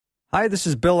Hi, this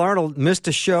is Bill Arnold. Missed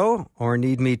a show or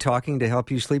need me talking to help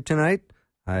you sleep tonight?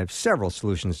 I have several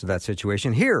solutions to that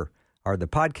situation. Here are the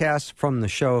podcasts from the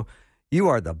show. You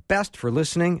are the best for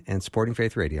listening and supporting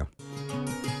Faith Radio.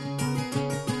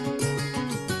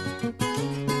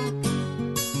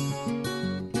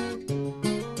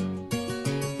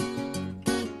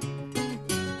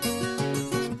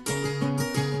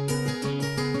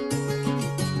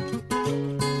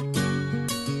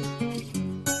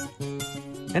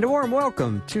 And a warm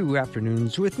welcome to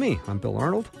Afternoons with me. I'm Bill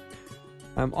Arnold.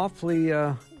 I'm awfully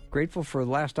grateful for the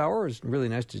last hour. It was really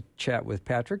nice to chat with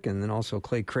Patrick and then also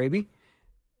Clay Kraby.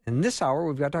 And this hour,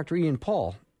 we've got Dr. Ian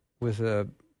Paul with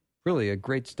really a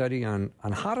great study on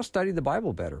how to study the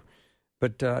Bible better.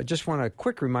 But I just want a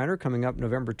quick reminder, coming up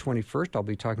November 21st, I'll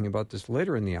be talking about this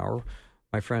later in the hour.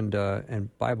 My friend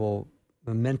and Bible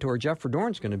mentor Jeff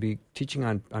Verdorn is going to be teaching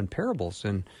on parables.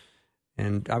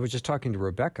 And I was just talking to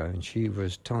Rebecca, and she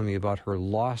was telling me about her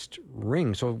lost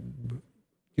ring. So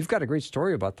you've got a great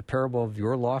story about the parable of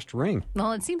your lost ring.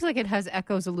 Well, it seems like it has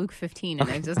echoes of Luke 15 in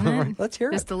it, doesn't it? Let's hear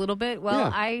it. Just a little bit. Well,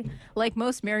 yeah. I, like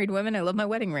most married women, I love my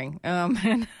wedding ring.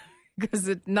 Because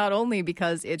not only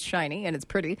because it's shiny and it's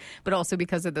pretty, but also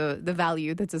because of the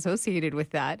value that's associated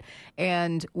with that.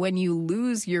 And when you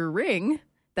lose your ring,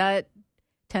 that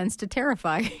tends to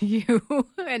terrify you,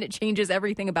 and it changes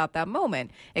everything about that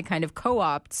moment. It kind of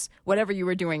co-opts whatever you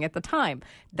were doing at the time.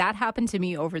 That happened to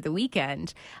me over the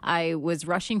weekend. I was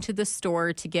rushing to the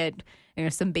store to get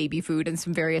some baby food and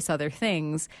some various other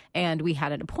things, and we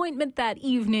had an appointment that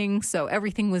evening, so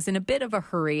everything was in a bit of a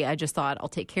hurry. I just thought, I'll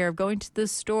take care of going to the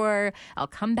store, I'll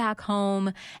come back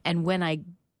home, and when I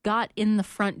got in the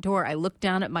front door, I looked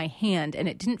down at my hand, and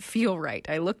it didn't feel right.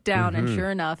 I looked down, and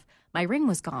sure enough, my ring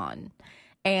was gone.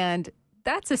 And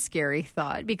that's a scary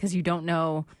thought because you don't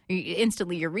know.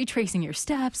 Instantly, you're retracing your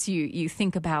steps. You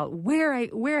think about where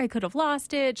I could have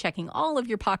lost it, checking all of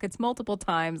your pockets multiple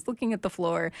times, looking at the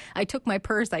floor. I took my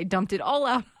purse. I dumped it all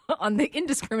out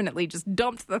indiscriminately, just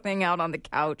dumped the thing out on the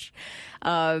couch,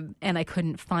 and I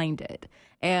couldn't find it.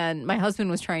 And my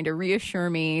husband was trying to reassure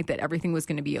me that everything was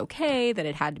going to be okay, that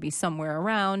it had to be somewhere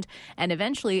around. And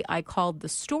eventually, I called the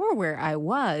store where I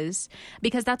was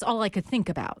because that's all I could think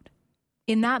about.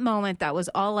 In that moment, that was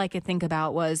all I could think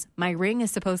about was my ring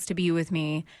is supposed to be with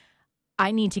me.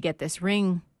 I need to get this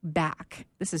ring back.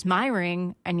 This is my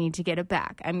ring. I need to get it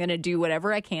back. I'm going to do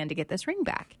whatever I can to get this ring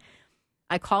back.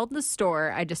 I called the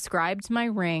store. I described my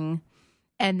ring.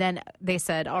 And then they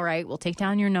said, all right, we'll take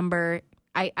down your number.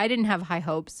 I didn't have high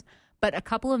hopes. But a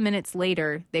couple of minutes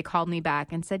later, they called me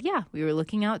back and said, yeah, we were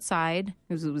looking outside.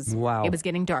 It was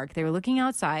getting dark. They were looking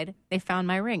outside. They found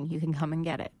my ring. You can come and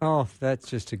get it. Oh, that's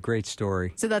just a great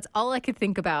story. So that's all I could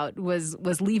think about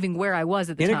was leaving where I was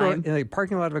at the time. In a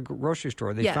parking lot of a grocery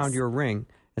store, they found your ring.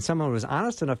 And someone was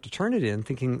honest enough to turn it in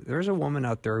thinking there's a woman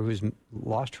out there who's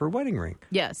lost her wedding ring.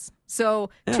 Yes. So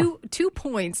 2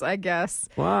 points, I guess.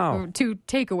 Wow. 2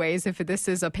 takeaways if this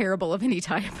is a parable of any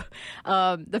type.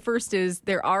 The first is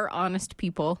there are honest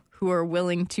people who are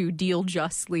willing to deal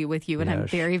justly with you. And I'm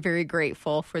very, very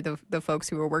grateful for the folks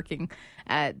who are working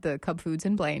at the Cub Foods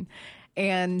in Blaine.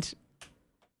 And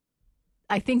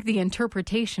I think the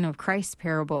interpretation of Christ's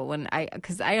parable,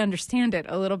 because I understand it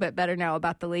a little bit better now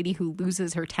about the lady who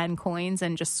loses her 10 coins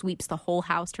and just sweeps the whole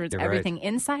house, turns everything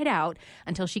inside out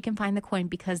until she can find the coin,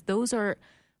 because those are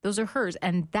hers.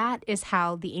 And that is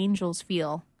how the angels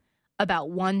feel about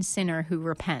one sinner who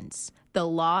repents. The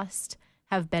lost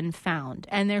have been found.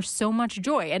 And there's so much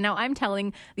joy. And now I'm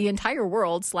telling the entire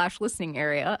world / listening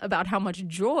area about how much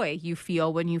joy you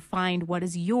feel when you find what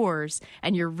is yours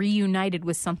and you're reunited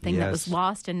with something that was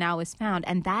lost and now is found.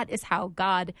 And that is how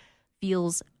God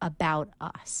feels about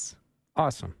us.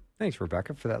 Awesome. Thanks,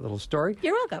 Rebecca, for that little story.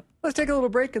 You're welcome. Let's take a little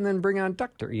break and then bring on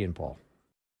Dr. Ian Paul.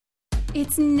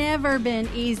 It's never been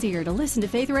easier to listen to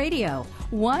Faith Radio.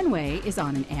 One way is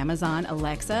on an Amazon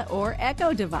Alexa or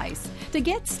Echo device. To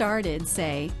get started,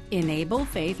 say, Enable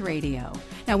Faith Radio.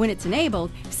 Now, when it's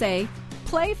enabled, say,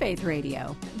 Play Faith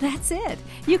Radio. That's it.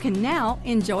 You can now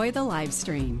enjoy the live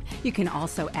stream. You can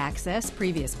also access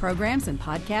previous programs and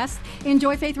podcasts.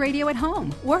 Enjoy Faith Radio at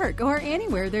home, work, or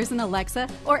anywhere there's an Alexa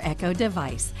or Echo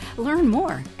device. Learn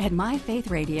more at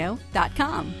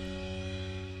myfaithradio.com.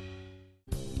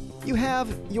 You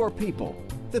have your people,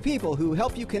 the people who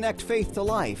help you connect faith to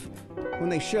life. When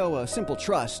they show a simple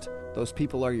trust, those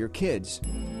people are your kids.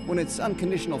 When it's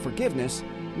unconditional forgiveness,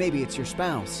 maybe it's your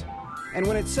spouse. And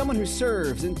when it's someone who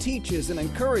serves and teaches and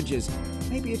encourages,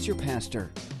 maybe it's your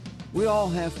pastor. We all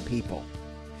have people.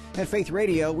 At Faith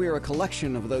Radio, we are a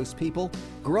collection of those people,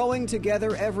 growing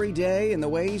together every day in the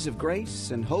ways of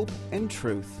grace and hope and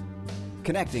truth.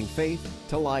 connecting faith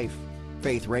to life.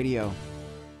 Faith Radio.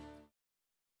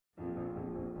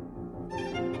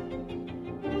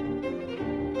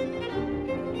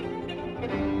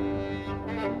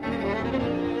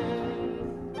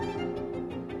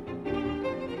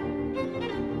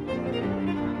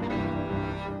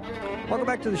 Welcome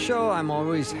back to the show. I'm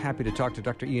always happy to talk to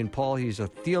Dr. Ian Paul. He's a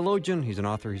theologian, he's an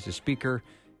author, he's a speaker,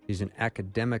 he's an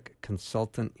academic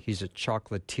consultant, he's a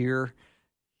chocolatier.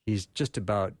 He's just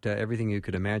about everything you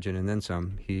could imagine and then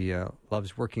some. He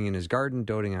loves working in his garden,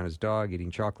 doting on his dog, eating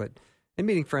chocolate, and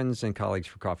meeting friends and colleagues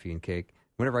for coffee and cake.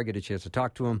 Whenever I get a chance to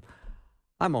talk to him,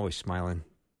 I'm always smiling.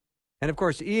 And, of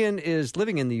course, Ian is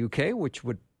living in the UK, which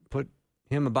would put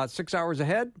him about 6 hours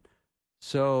ahead.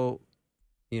 So,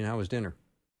 Ian, how was dinner?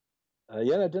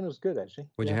 No, dinner was good, actually.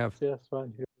 What'd you have? Yeah, that's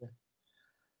fine.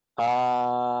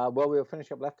 Well, we were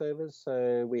finishing up leftovers,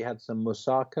 so we had some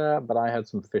moussaka, but I had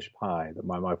some fish pie that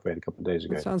my wife made a couple of days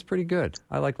ago. That sounds pretty good.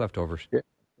 I like leftovers. Yeah,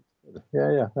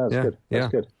 that's good. That's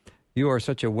good. You are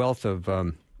such a wealth of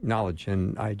knowledge,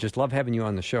 and I just love having you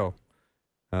on the show.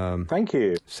 Thank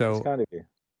you. So it's kind of you.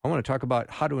 I want to talk about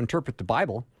how to interpret the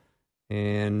Bible,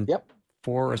 and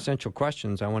 4 essential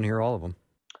questions. I want to hear all of them.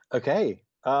 Okay.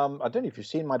 I don't know if you've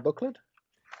seen my booklet.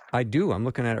 I do. I'm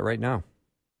looking at it right now.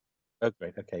 Oh,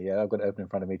 great. Okay, yeah, I've got it open in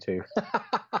front of me too.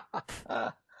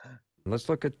 Let's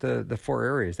look at the 4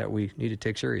 areas that we need to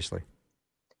take seriously.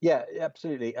 Yeah,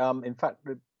 absolutely. In fact,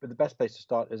 the best place to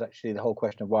start is actually the whole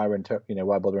question of why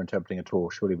bother interpreting at all?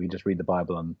 Surely we just read the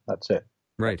Bible and that's it.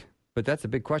 Right. But that's a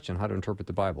big question, how to interpret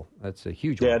the Bible. That's a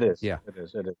huge one. Yeah, it is. Yeah. It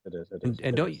is.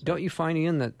 And don't you find,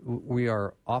 Ian, that we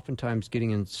are oftentimes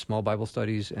getting in small Bible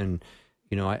studies, and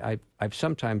I've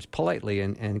sometimes politely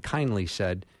and kindly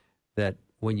said that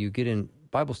when you get in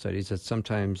Bible studies, that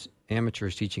sometimes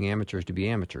amateurs teaching amateurs to be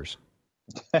amateurs.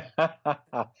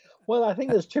 Well, I think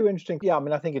there's 2 interesting. Yeah, I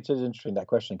mean, I think it is interesting, that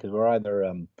question, because we're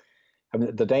either.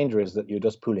 The danger is that you're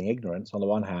just pooling ignorance on the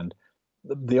one hand.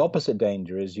 The opposite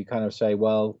danger is you kind of say,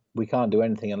 well, we can't do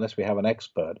anything unless we have an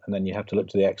expert, and then you have to look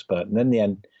to the expert. And in the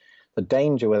end, the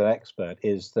danger with an expert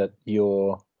is that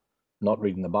you're not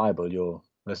reading the Bible, you're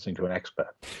listening to an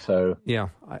expert. So yeah,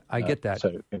 I get that.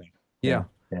 So yeah.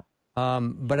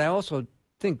 But I also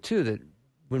think too that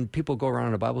when people go around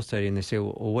in a Bible study and they say,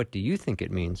 well, what do you think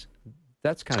it means?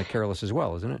 That's kind of careless as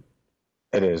well, isn't it?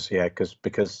 It is, yeah,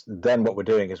 because then what we're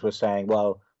doing is we're saying,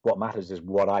 well, what matters is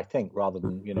what I think rather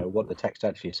than what the text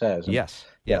actually says. And, yes.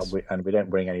 And we don't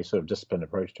bring any sort of disciplined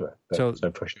approach to it. So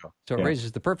for sure. So it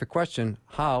raises the perfect question: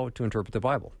 how to interpret the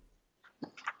Bible?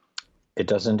 It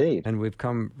does indeed. And we've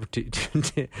come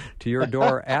to your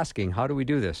door asking, how do we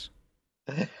do this?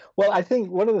 Well, I think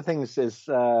one of the things is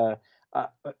when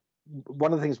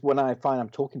I find I'm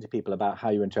talking to people about how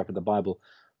you interpret the Bible,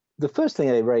 the first thing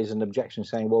they raise an objection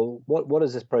saying, well, what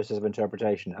is this process of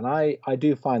interpretation? And I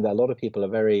do find that a lot of people are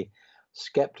very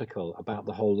skeptical about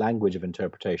the whole language of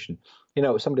interpretation.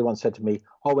 Somebody once said to me,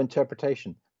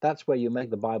 interpretation, that's where you make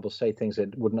the Bible say things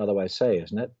it wouldn't otherwise say,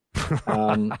 isn't it?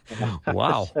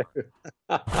 Wow.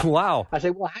 Wow. I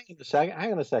say, well,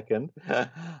 hang on a second.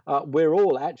 We're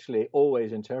all actually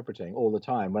always interpreting all the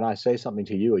time. When I say something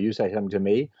to you or you say something to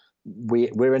me,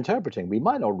 we're interpreting. We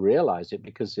might not realize it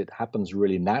because it happens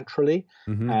really naturally.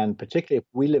 Mm-hmm. And particularly if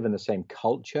we live in the same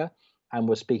culture and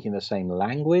we're speaking the same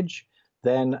language,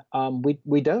 then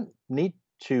we don't need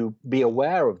to be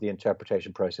aware of the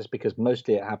interpretation process because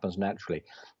mostly it happens naturally.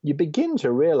 You begin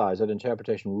to realize that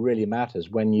interpretation really matters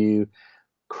when you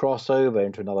cross over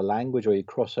into another language or you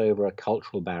cross over a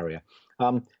cultural barrier.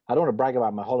 I don't want to brag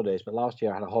about my holidays, but last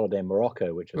year I had a holiday in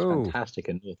Morocco, which was fantastic,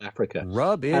 in North Africa.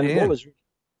 Rub it in.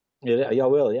 Yeah, I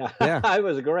will. Yeah. It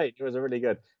was great. It was really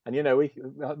good. And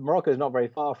Morocco is not very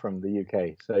far from the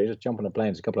UK, so you just jump on a plane.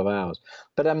 It's a couple of hours.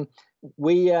 But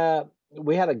we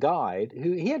had a guide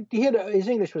who he had his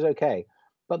English was okay,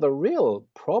 but the real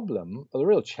problem, or the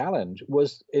real challenge,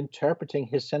 was interpreting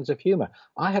his sense of humor.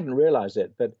 I hadn't realized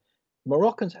it, but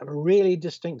Moroccans have a really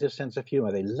distinctive sense of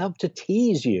humor. They love to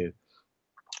tease you.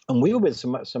 And we were with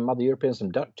some other Europeans,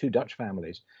 two Dutch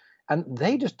families. And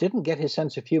they just didn't get his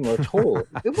sense of humor at all.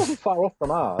 It wasn't far off from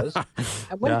ours.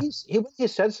 And when he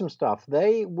said some stuff,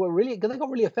 they got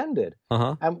really offended.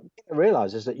 Uh-huh. And what they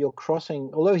realized is that you're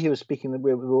crossing, although we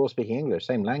were all speaking English,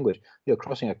 same language, you're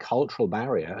crossing a cultural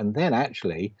barrier. And then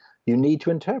actually you need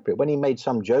to interpret. When he made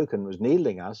some joke and was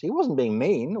needling us, he wasn't being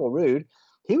mean or rude.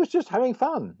 He was just having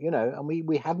fun, and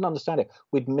we hadn't understood it.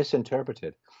 We'd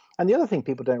misinterpreted. And the other thing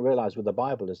people don't realize with the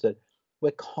Bible is that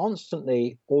we're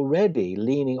constantly already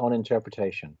leaning on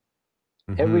interpretation.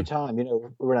 Mm-hmm. Every time,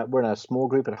 we're in a small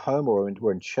group at home or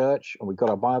we're in church and we've got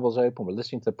our Bibles open, we're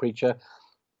listening to the preacher.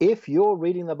 If you're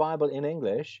reading the Bible in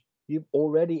English, you've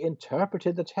already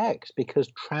interpreted the text, because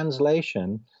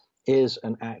translation is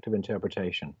an act of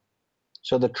interpretation.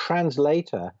 So the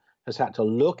translator has had to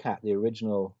look at the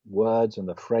original words and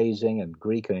the phrasing in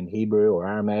Greek and in Hebrew or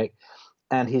Aramaic,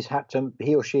 and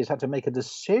he or she has had to make a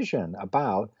decision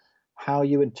about how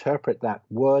you interpret that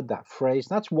word, that phrase.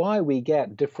 And that's why we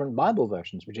get different Bible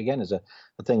versions, which again is a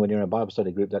thing when you're in a Bible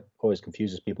study group that always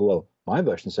confuses people. Well, my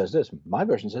version says this, my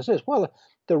version says this. Well,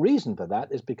 the reason for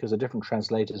that is because the different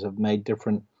translators have made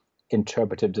different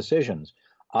interpretive decisions,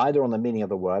 either on the meaning of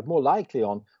the word, more likely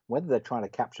on whether they're trying to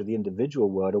capture the individual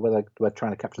word, or whether they're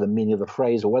trying to capture the meaning of the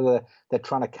phrase, or whether they're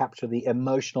trying to capture the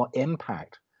emotional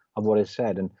impact of what is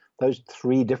said. And those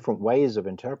three different ways of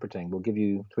interpreting will give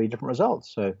you three different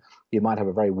results. So you might have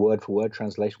a very word-for-word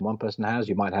translation one person has.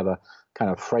 You might have a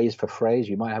kind of phrase for phrase.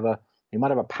 You might have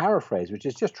a paraphrase, which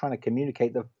is just trying to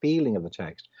communicate the feeling of the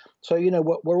text. So,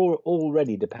 we're all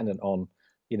already dependent on,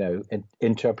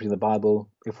 interpreting the Bible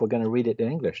if we're going to read it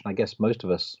in English. And I guess most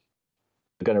of us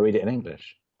are going to read it in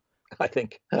English, I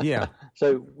think. Yeah.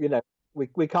 So,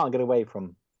 we can't get away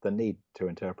from the need to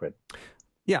interpret.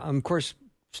 Yeah, of course,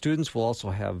 students will also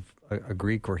have a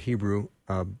Greek or Hebrew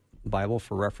Bible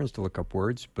for reference to look up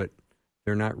words, but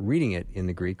they're not reading it in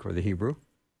the Greek or the Hebrew.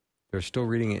 They're still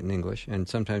reading it in English, and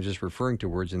sometimes just referring to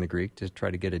words in the Greek to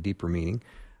try to get a deeper meaning.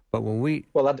 But when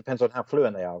well, that depends on how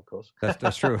fluent they are, of course.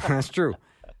 That's true. That's true.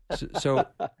 So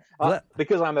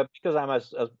because I'm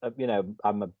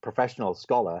a professional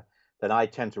scholar, then I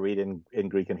tend to read in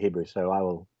Greek and Hebrew. So I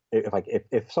will.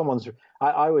 If someone's,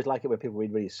 I always like it when people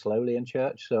read really slowly in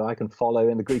church, so I can follow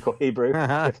in the Greek or Hebrew.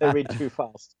 If they read too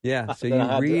fast, yeah. So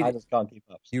I just can't keep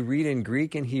up. You read in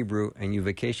Greek and Hebrew, and you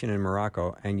vacation in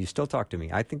Morocco, and you still talk to me.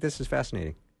 I think this is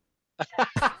fascinating.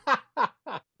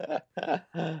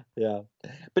 Yeah,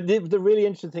 but the really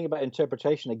interesting thing about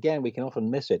interpretation, again, we can often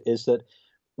miss it, is that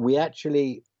we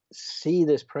actually see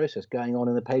this process going on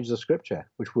in the pages of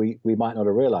Scripture, which we might not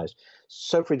have realized.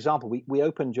 So, for example, we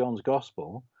open John's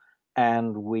Gospel,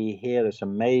 and we hear this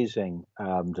amazing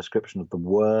description of the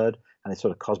Word and this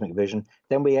sort of cosmic vision.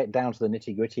 Then we get down to the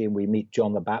nitty-gritty, and we meet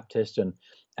John the Baptist,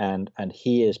 and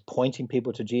he is pointing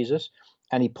people to Jesus,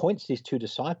 and he points these two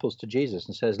disciples to Jesus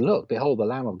and says, "Look, behold, the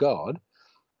Lamb of God."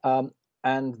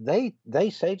 And they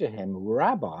say to him,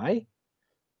 "Rabbi,"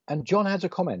 and John adds a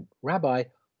comment, "Rabbi,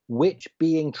 which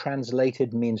being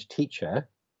translated means teacher,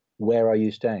 where are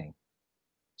you staying?"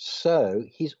 So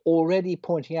he's already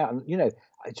pointing out, and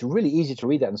it's really easy to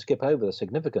read that and skip over the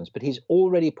significance, but he's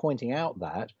already pointing out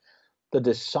that the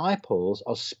disciples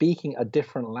are speaking a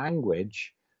different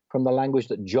language from the language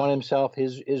that John himself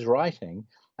is writing,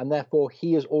 and therefore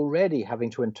he is already having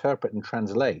to interpret and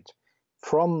translate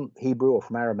from Hebrew or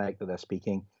from Aramaic that they're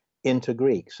speaking into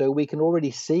Greek. So we can already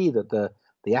see that the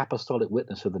apostolic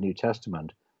witness of the New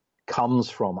Testament comes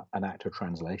from an act of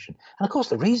translation. And of course,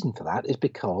 the reason for that is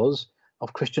because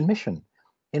of Christian mission.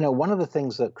 One of the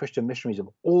things that Christian missionaries have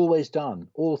always done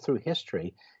all through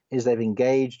history is they've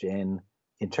engaged in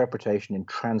interpretation, in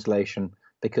translation,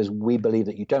 because we believe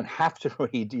that you don't have to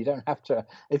read,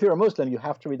 if you're a Muslim, you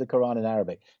have to read the Quran in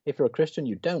Arabic. If you're a Christian,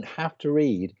 you don't have to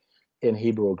read in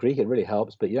Hebrew or Greek. It really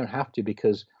helps, but you don't have to,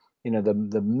 because the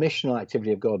missional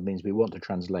activity of God means we want to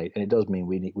translate, and it does mean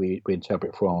we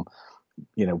interpret from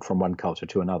one culture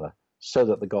to another, so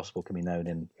that the gospel can be known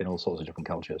in all sorts of different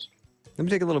cultures. Let me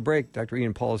take a little break. Dr.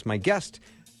 Ian Paul is my guest.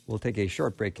 We'll take a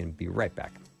short break and be right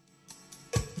back.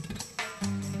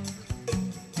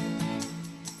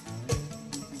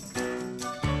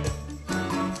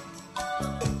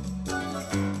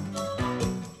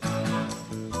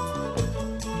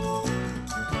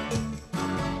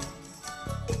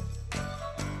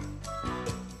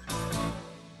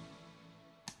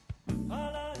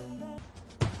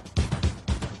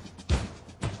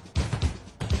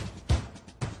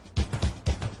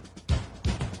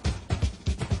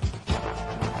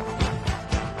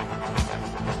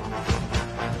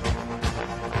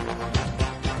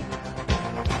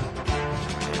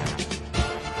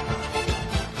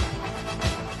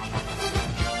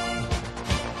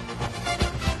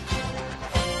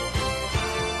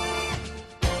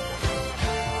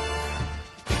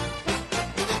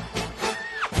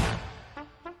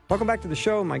 Welcome back to the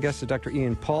show. My guest is Dr.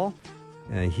 Ian Paul.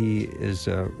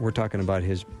 We're talking about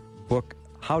his book,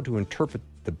 How to Interpret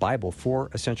the Bible, 4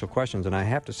 Essential Questions. And I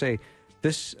have to say,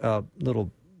 this little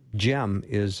gem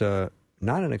is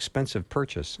not an expensive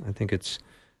purchase. I think it's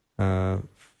 $4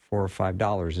 or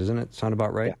 $5, isn't it? Sound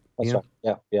about right? Yeah, that's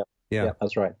right. Yeah,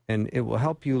 that's right. And it will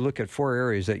help you look at 4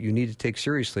 areas that you need to take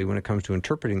seriously when it comes to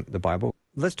interpreting the Bible.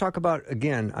 Let's talk about,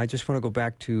 again, I just want to go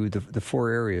back to the 4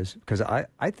 areas, because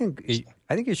I think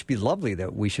I think it should be lovely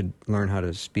that we should learn how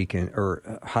to speak or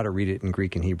how to read it in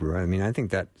Greek and Hebrew. I mean, I think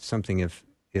that's something if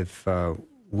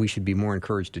we should be more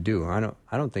encouraged to do. I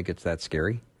don't think it's that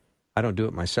scary. I don't do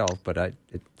it myself, but it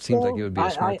seems like it would be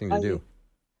a smart thing to do.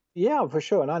 Yeah, for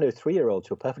sure. And I know 3-year-olds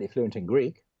who are perfectly fluent in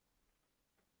Greek.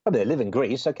 I mean, they live in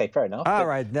Greece. Okay, fair enough. All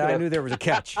right. I knew there was a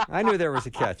catch.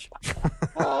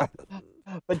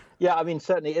 But yeah, I mean,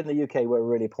 certainly in the UK, we're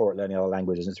really poor at learning other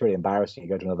languages. It's really embarrassing. You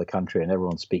go to another country and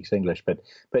everyone speaks English. But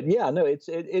yeah, no, it's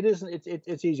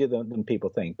easier than people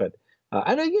think. But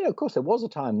I know, of course, there was a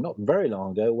time not very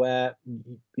long ago where,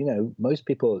 most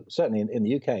people, certainly in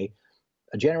the UK,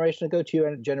 a generation ago,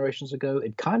 2 generations ago,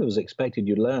 it kind of was expected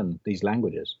you'd learn these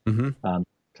languages,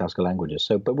 classical languages.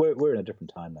 So, but we're in a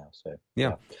different time now. So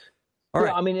yeah. All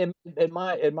right. I mean, in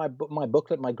my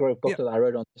booklet, my growth booklet that I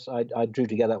wrote on this, I drew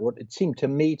together what it seemed to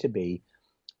me to be,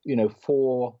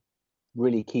 4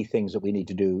 really key things that we need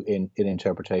to do in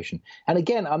interpretation. And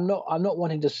again, I'm not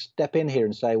wanting to step in here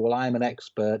and say, well, I'm an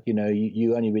expert.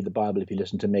 You only read the Bible if you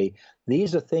listen to me.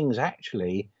 These are things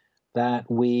actually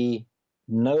that we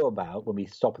know about when we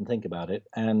stop and think about it,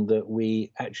 and that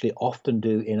we actually often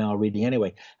do in our reading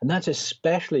anyway. And that's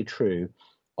especially true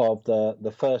of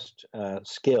the first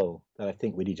skill that I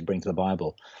think we need to bring to the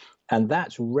Bible, and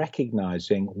that's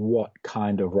recognizing what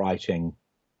kind of writing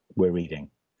we're reading.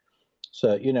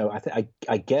 So,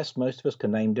 I guess most of us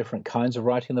can name different kinds of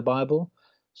writing in the Bible.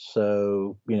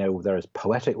 So, there is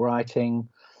poetic writing,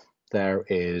 there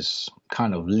is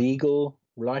kind of legal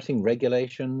writing,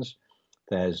 regulations,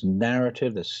 there's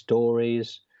narrative, there's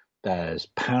stories, there's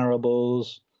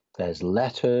parables, there's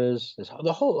letters, there's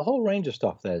the whole range of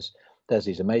stuff. There's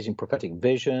these amazing prophetic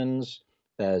visions.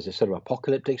 There's this sort of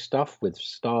apocalyptic stuff with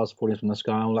stars falling from the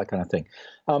sky, all that kind of thing.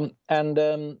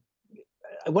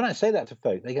 When I say that to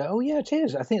folk, they go, "Oh yeah, it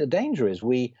is." I think the danger is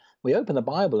we open the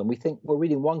Bible and we think we're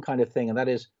reading one kind of thing, and that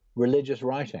is religious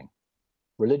writing,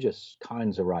 religious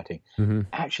kinds of writing. Mm-hmm.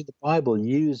 Actually, the Bible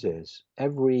uses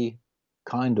every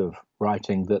kind of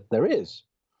writing that there is.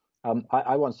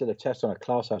 I once did a test on a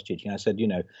class I was teaching. I said,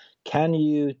 can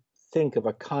you think of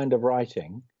a kind of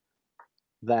writing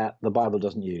that the Bible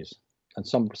doesn't use? And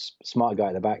some smart guy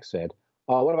at the back said,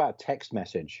 "Oh, what about text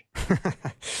message?"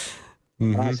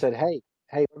 Mm-hmm. And I said, hey,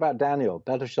 what about Daniel?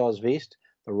 Belteshazzar's Feast,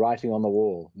 the writing on the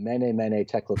wall, Mene, Mene,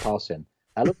 Tekel, Parsin.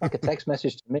 That looked like a text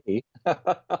message to me.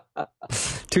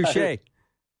 Touche.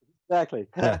 Exactly.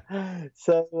 Yeah.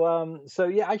 So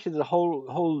yeah, actually, there's a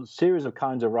whole series of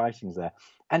kinds of writings there.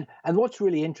 And what's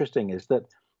really interesting is that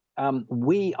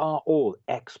we are all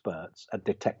experts at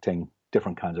detecting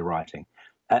different kinds of writing.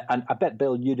 And I bet,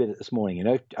 Bill, you did it this morning.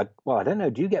 I don't know.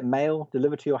 Do you get mail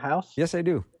delivered to your house? Yes, I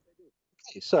do.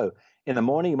 So in the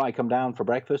morning, you might come down for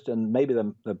breakfast, and maybe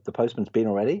the postman's been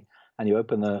already, and you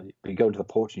go into the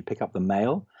porch and you pick up the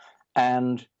mail,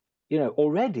 and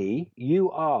already you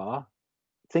are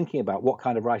thinking about what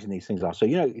kind of writing these things are. So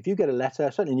if you get a letter,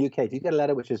 certainly in the UK, if you get a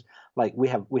letter which is like we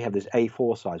have this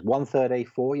A4 size, 1/3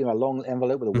 A4, a long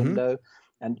envelope with a window,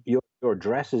 and your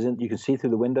address is in. You can see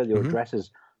through the window. Your address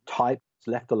is typed, it's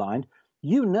left aligned.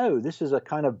 This is a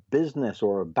kind of business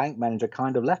or a bank manager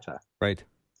kind of letter, right?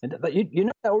 And you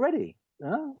know that already.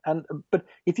 But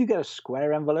if you get a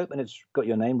square envelope and it's got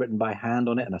your name written by hand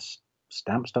on it and a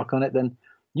stamp stuck on it, then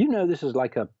this is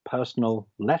like a personal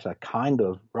letter kind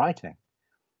of writing.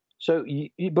 So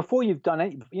before you've done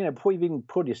it, before you've even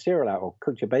poured your cereal out or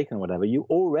cooked your bacon or whatever, you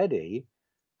already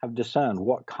have discerned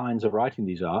what kinds of writing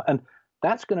these are, and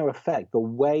that's going to affect the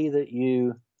way that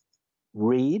you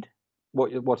read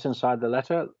what's inside the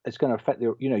letter. It's going to affect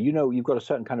you've got a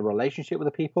certain kind of relationship with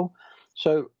the people.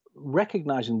 So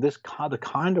recognizing the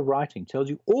kind of writing tells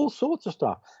you all sorts of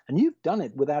stuff, and you've done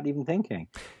it without even thinking.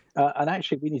 And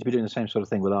actually, we need to be doing the same sort of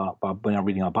thing with when I'm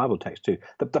reading our Bible text too.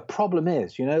 The problem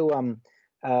is,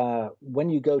 when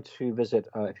you go to visit,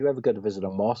 if you ever go to visit a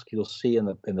mosque, you'll see in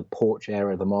the porch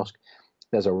area of the mosque,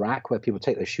 there's a rack where people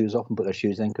take their shoes off and put their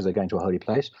shoes in because they're going to a holy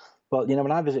place. Well,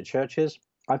 when I visit churches,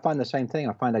 I find the same thing.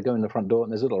 I find I go in the front door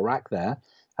and there's a little rack there,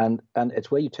 and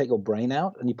it's where you take your brain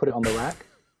out and you put it on the rack.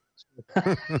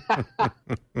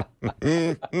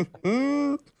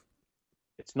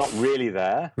 It's not really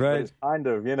there, right? It's kind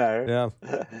of, yeah.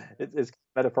 It's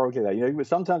metaphorically there.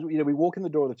 Sometimes we walk in the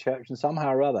door of the church and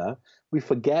somehow or other we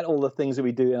forget all the things that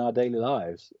we do in our daily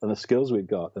lives and the skills we've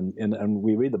got, and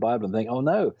we read the Bible and think, oh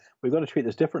no, we've got to treat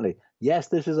this differently. Yes,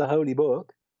 this is a holy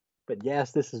book, but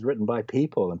yes, this is written by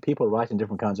people, and people write in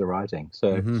different kinds of writing.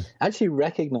 So actually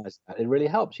recognize that. It really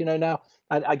helps. Now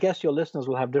I guess your listeners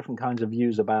will have different kinds of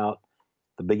views about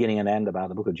the beginning and end, about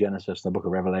the book of Genesis and the book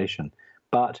of Revelation,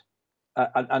 but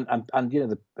and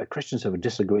the Christians have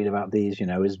disagreed about these.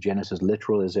 Is Genesis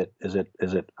literal? Is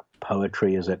it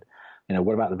poetry? Is it,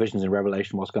 what about the visions in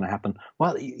Revelation? What's going to happen?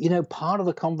 Well, part of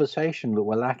the conversation that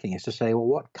we're lacking is to say, well,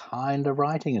 what kind of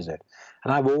writing is it?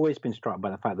 And I've always been struck by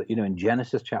the fact that, in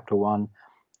Genesis chapter 1,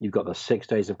 you've got the 6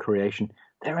 days of creation.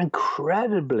 They're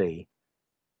incredibly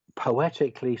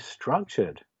poetically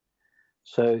structured.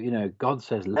 So, God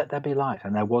says, let there be light,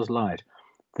 and there was light.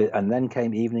 And then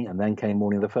came evening, and then came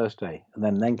morning the first day.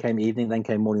 And then came evening, then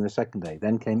came morning the second day.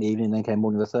 Then came evening, then came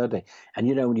morning the third day. And,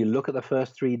 when you look at the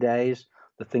first 3 days,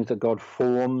 the things that God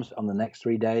forms on the next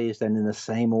 3 days, then in the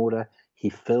same order, he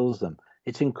fills them.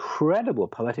 It's incredible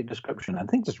poetic description. I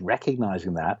think just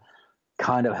recognizing that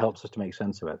kind of helps us to make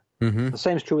sense of it. Mm-hmm. The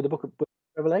same is true with the book of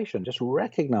Revelation, just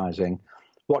recognizing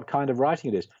what kind of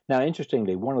writing it is. Now,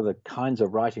 interestingly, one of the kinds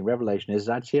of writing Revelation is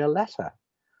actually a letter.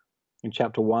 In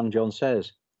chapter 1, John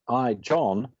says, I,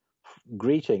 John,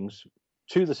 greetings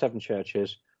to the 7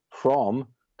 churches from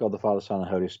God the Father, Son, and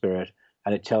Holy Spirit,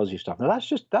 and it tells you stuff. Now,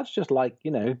 that's just like,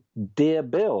 Dear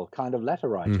Bill kind of letter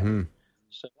writing. Mm-hmm.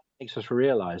 So that makes us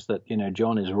realize that,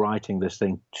 John is writing this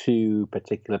thing to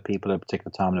particular people at a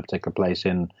particular time in a particular place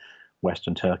in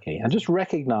Western Turkey. And just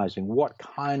recognizing what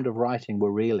kind of writing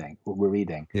we're reading,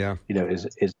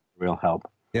 is real help.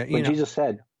 Yeah, when Jesus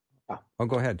said... Oh,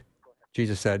 go ahead.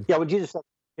 Jesus said... Yeah, when Jesus said,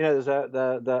 there's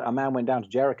a man went down to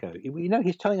Jericho.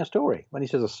 He's telling a story when he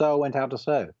says a sower went out to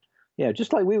sow.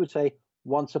 Just like we would say,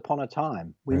 once upon a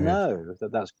time. We know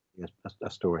that's a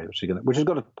story which has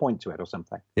got a point to it or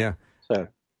something. Yeah. So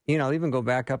I'll even go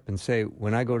back up and say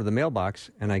when I go to the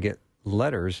mailbox and I get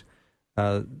letters,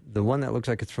 the one that looks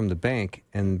like it's from the bank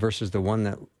and versus the one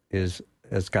that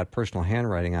has got personal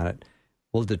handwriting on it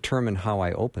will determine how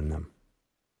I open them.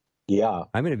 Yeah.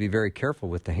 I'm going to be very careful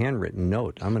with the handwritten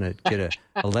note. I'm going to get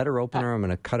a letter opener. I'm going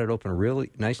to cut it open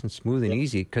really nice and smooth and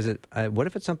easy because what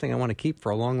if it's something I want to keep for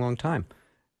a long, long time?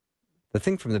 The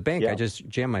thing from the bank, I just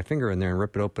jam my finger in there and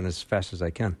rip it open as fast as I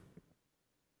can.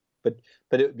 But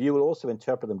you will also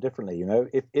interpret them differently.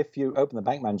 If you open the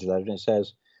bank manager letter and it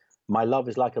says, "My love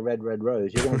is like a red, red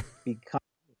rose," you're going to be kind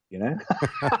of,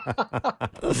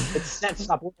 it sets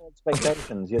up all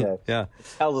expectations. Yeah. It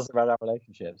tells us about our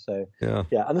relationship. So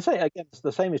and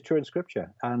the same is true in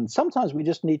Scripture. And sometimes we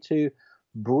just need to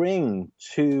bring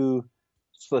to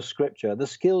the Scripture the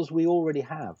skills we already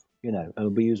have.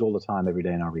 And we use all the time, every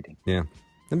day in our reading. Yeah.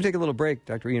 Let me take a little break.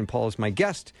 Dr. Ian Paul is my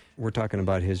guest. We're talking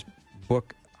about his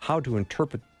book, How to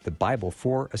Interpret the Bible,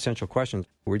 4 Essential Questions.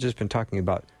 We've just been talking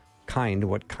about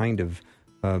what kind of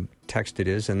text it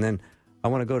is. And then I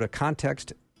want to go to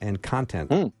context and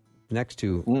content next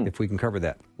to, if we can cover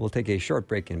that. We'll take a short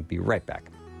break and be right back.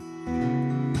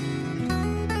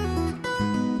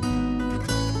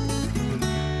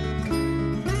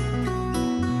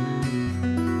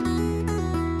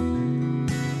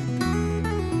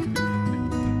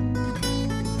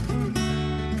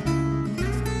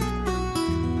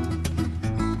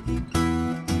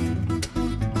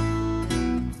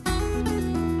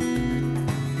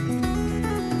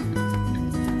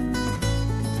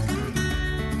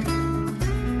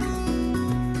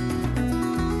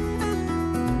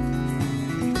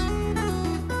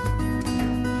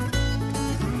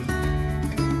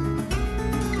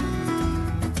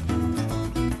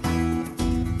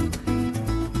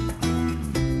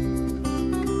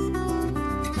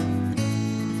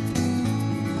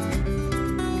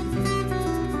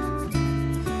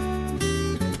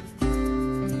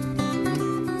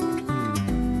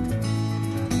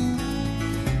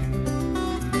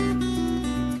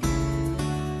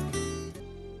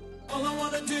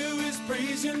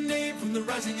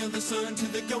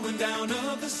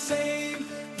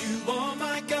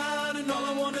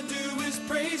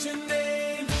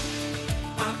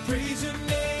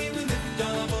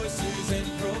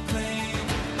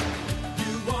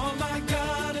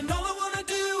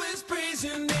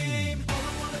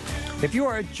 If you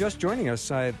are just joining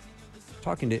us, I'm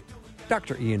talking to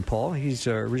Dr. Ian Paul. He's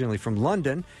originally from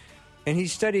London, and he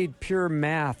studied pure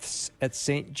maths at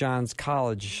St. John's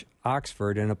College,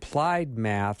 Oxford, and applied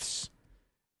maths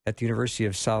at the University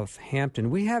of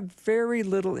Southampton. We have very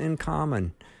little in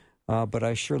common, but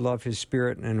I sure love his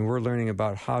spirit, and we're learning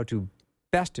about how to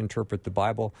best interpret the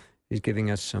Bible. He's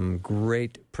giving us some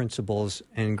great principles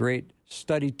and great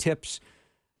study tips.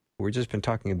 We've just been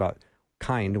talking about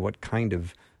what kind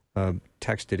of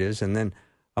text it is, and then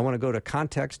I want to go to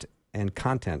context and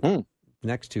content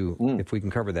next to, if we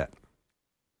can cover that.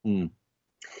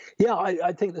 Yeah,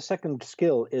 I think the second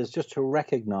skill is just to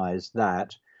recognize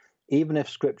that even if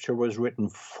Scripture was written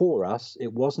for us,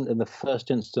 it wasn't in the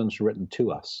first instance written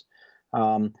to us.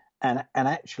 And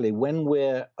actually, when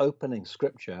we're opening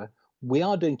Scripture, we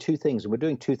are doing two things, and we're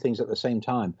doing two things at the same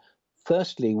time.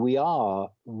 Firstly, we are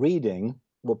reading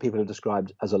what people have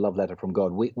described as a love letter from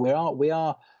God. We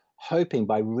are hoping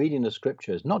by reading the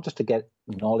Scriptures, not just to get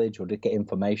knowledge or to get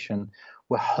information,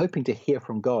 we're hoping to hear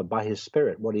from God by His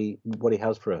Spirit what He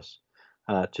has for us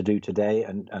to do today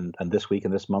and this week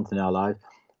and this month in our lives.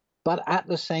 But at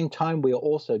the same time, we are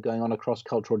also going on a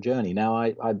cross-cultural journey. Now,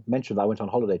 I mentioned I went on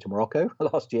holiday to Morocco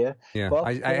last year. Yeah, well,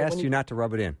 I asked you not to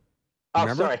rub it in.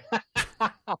 Remember? Oh,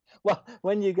 sorry. Well,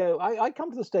 when you go, I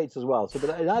come to the States as well. So,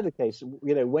 but in either case,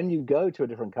 when you go to a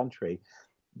different country,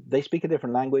 they speak a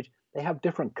different language. They have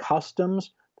different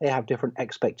customs. They have different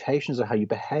expectations of how you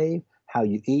behave, how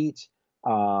you eat,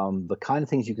 the kind of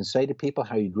things you can say to people,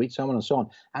 how you greet someone, and so on.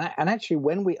 And actually,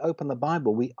 when we open the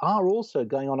Bible, we are also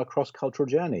going on a cross-cultural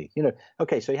journey.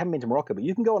 Okay, so you haven't been to Morocco, but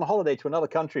you can go on a holiday to another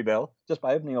country, Bill, just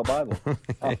by opening your Bible.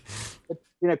 But,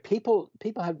 people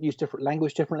have used different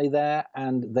language differently there,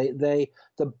 and the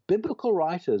biblical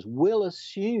writers will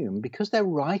assume, because they're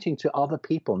writing to other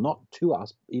people, not to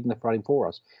us, even if they're writing for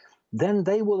us, then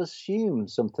they will assume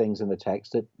some things in the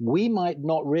text that we might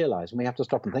not realize, and we have to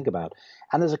stop and think about.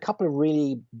 And there's a couple of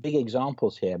really big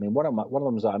examples here. I mean, one of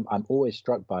them is I'm always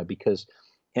struck by, because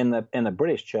in the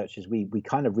British churches, we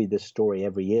kind of read this story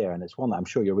every year, and it's one that I'm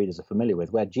sure your readers are familiar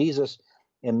with, where Jesus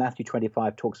in Matthew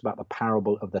 25 talks about the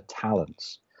parable of the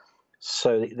talents.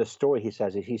 So the story, he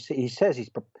says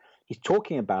he's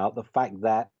talking about the fact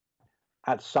that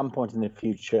at some point in the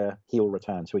future, he will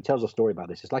return. So he tells a story about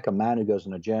this. It's like a man who goes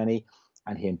on a journey,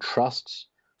 and he entrusts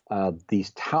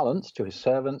these talents to his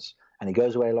servants, and he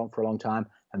goes away for a long time.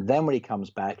 And then when he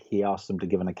comes back, he asks them to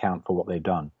give an account for what they've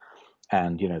done.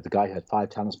 And, the guy who had 5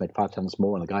 talents made 5 talents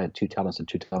more, and the guy had 2 talents and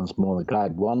 2 talents more. And the guy who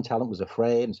had 1 talent was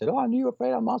afraid and said, "Oh, I knew you were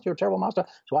afraid. I'm master, you're a terrible master.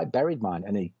 So I buried mine."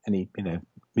 And he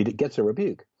gets a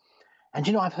rebuke. And,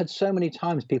 I've heard so many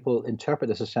times people interpret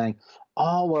this as saying,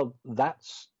 "Oh, well,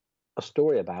 that's a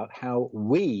story about how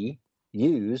we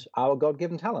use our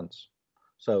God-given talents.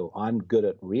 So I'm good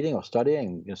at reading or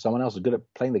studying. Someone else is good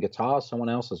at playing the guitar. Someone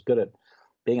else is good at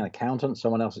being an accountant.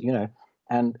 Someone else,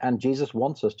 and Jesus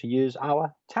wants us to use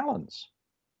our talents."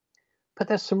 But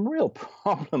there's some real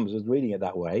problems with reading it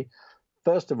that way.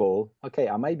 First of all, okay,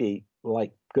 I may be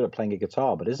good at playing a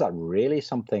guitar, but is that really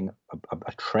something,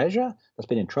 a treasure that's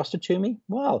been entrusted to me?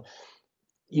 Well,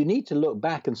 you need to look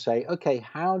back and say, okay,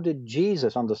 how did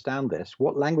Jesus understand this?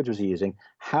 What language was he using?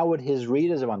 How would his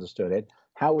readers have understood it?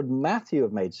 How would Matthew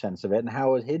have made sense of it? And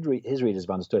how would his readers have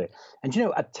understood it? And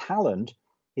a talent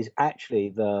is actually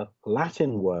the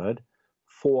Latin word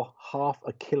for half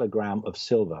a kilogram of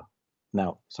silver.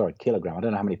 Now, sorry, kilogram. I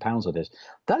don't know how many pounds it is.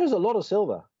 That is a lot of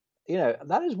silver.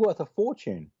 That is worth a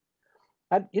fortune.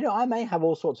 And, I may have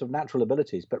all sorts of natural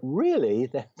abilities, but really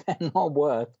they're not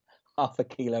worth half a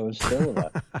kilo of silver.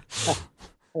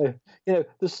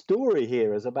 The story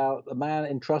here is about a man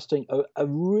entrusting a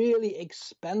really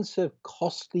expensive,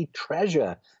 costly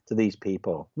treasure to these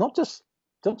people. Not just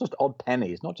odd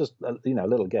pennies, not just a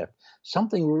little gift.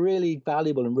 Something really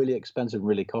valuable and really expensive and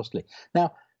really costly.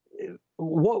 Now,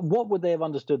 what would they have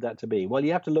understood that to be? Well,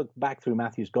 you have to look back through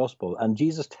Matthew's gospel, and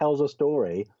Jesus tells a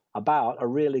story about a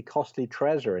really costly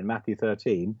treasure in Matthew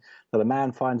 13 that a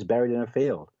man finds buried in a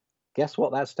field. Guess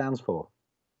what that stands for?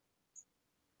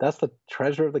 That's the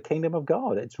treasure of the kingdom of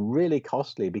God. It's really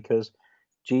costly because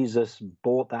Jesus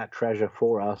bought that treasure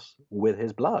for us with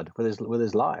his blood, with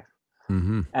his life.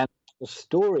 Mm-hmm. And the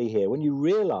story here, when you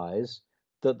realize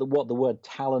that what the word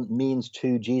talent means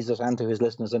to Jesus and to his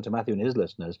listeners and to Matthew and his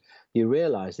listeners, you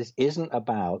realize this isn't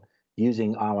about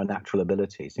using our natural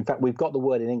abilities. In fact, we've got the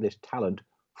word in English, talent,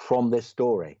 from this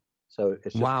story. So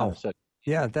it's just wow.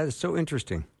 Yeah, that is so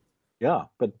interesting. Yeah,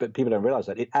 but people don't realize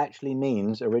that. It actually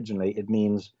means, originally, it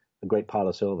means a great pile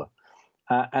of silver.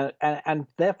 And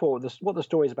therefore, what the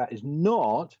story is about is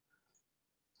not,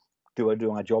 do I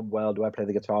do my job well? Do I play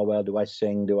the guitar well? Do I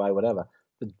sing? Do I whatever?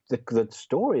 The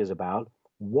story is about,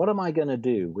 what am I going to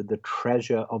do with the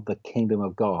treasure of the kingdom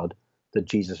of God that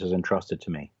Jesus has entrusted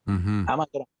to me? Mm-hmm. Am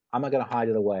I going to hide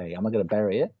it away? Am I going to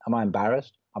bury it? Am I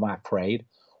embarrassed? Am I afraid?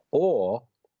 Or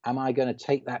am I going to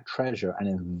take that treasure and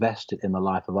invest it in the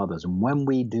life of others? And when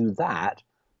we do that,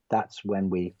 that's when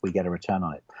we get a return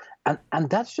on it. And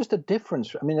that's just a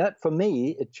difference. I mean, that, for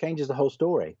me, it changes the whole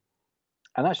story.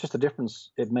 And that's just a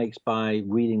difference it makes by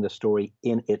reading the story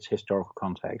in its historical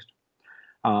context.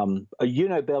 Bill,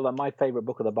 that my favorite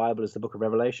book of the Bible is the book of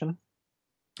Revelation.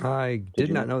 I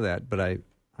did not know that, but I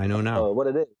know now. Oh, what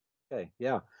it is. Okay,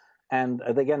 yeah. And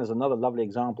again, there's another lovely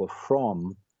example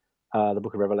from the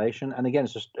book of Revelation. And again,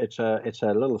 it's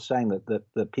a little saying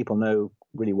that people know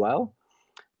really well.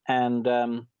 And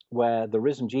where the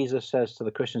risen Jesus says to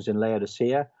the Christians in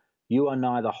Laodicea, you are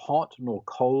neither hot nor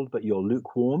cold, but you're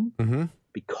lukewarm. Mm-hmm.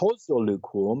 Because you're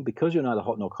lukewarm, because you're neither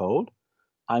hot nor cold,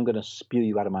 I'm going to spew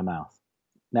you out of my mouth.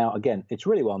 Now, again, it's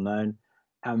really well known,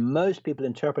 and most people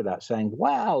interpret that saying,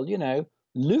 well,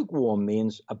 lukewarm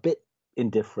means a bit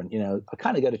indifferent. I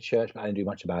kind of go to church, but I don't do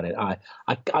much about it.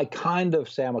 I kind of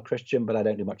say I'm a Christian, but I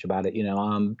don't do much about it.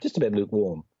 I'm just a bit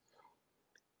lukewarm.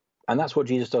 And that's what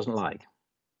Jesus doesn't like.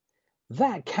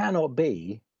 That cannot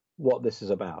be what this is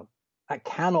about. That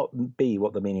cannot be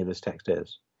what the meaning of this text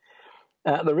is.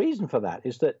 The reason for that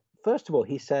is that, first of all,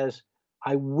 he says,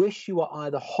 I wish you were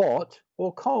either hot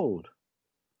or cold.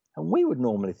 And we would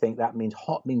normally think that means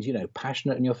hot means,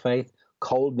 passionate in your faith.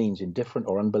 Cold means indifferent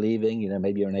or unbelieving.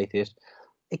 Maybe you're an atheist.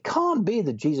 It can't be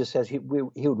that Jesus says he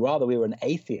would rather we were an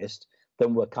atheist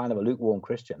than we're kind of a lukewarm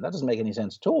Christian. That doesn't make any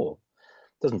sense at all.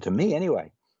 It doesn't to me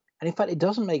anyway. And in fact, it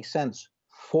doesn't make sense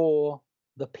for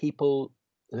the people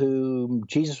whom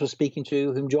Jesus was speaking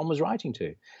to, whom John was writing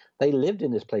to. They lived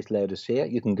in this place, Laodicea.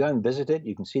 You can go and visit it.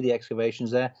 You can see the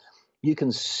excavations there. You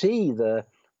can see the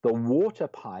water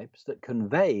pipes that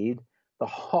conveyed the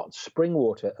hot spring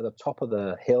water at the top of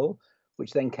the hill,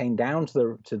 which then came down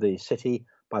to the city.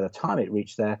 By the time it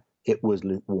reached there, it was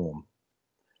lukewarm.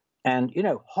 And,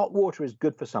 hot water is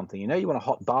good for something. You want a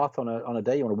hot bath on a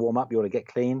day, you want to warm up, you want to get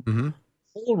clean. Mm-hmm.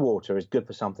 Cold water is good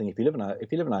for something. If you live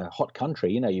in a hot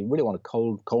country, you really want a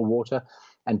cold water.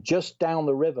 And just down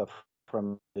the river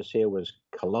from this here was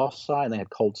Colossae, and they had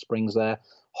cold springs there.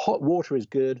 Hot water is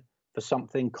good for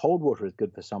something. Cold water is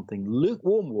good for something.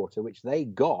 Lukewarm water, which they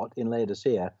got in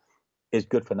Laodicea, is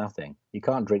good for nothing. You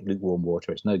can't drink lukewarm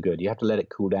water. It's no good. You have to let it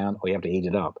cool down, or you have to heat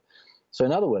it up. So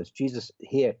in other words, Jesus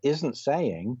here isn't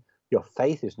saying your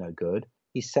faith is no good.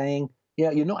 He's saying,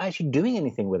 you're not actually doing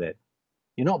anything with it.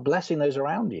 You're not blessing those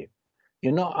around you.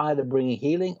 You're not either bringing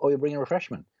healing or you're bringing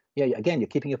refreshment. Again, you're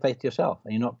keeping your faith to yourself,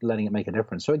 and you're not letting it make a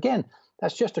difference. So again,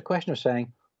 that's just a question of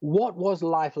saying, what was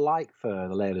life like for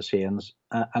the Laodiceans,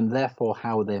 and therefore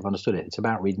how would they have understood it? It's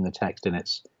about reading the text in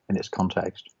its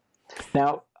context.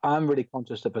 Now, I'm really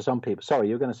conscious that for some people, sorry,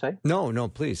 you were going to say? No,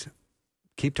 please.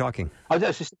 Keep talking. For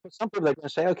some people, they're going to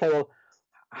say, okay, well,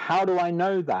 how do I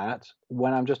know that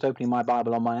when I'm just opening my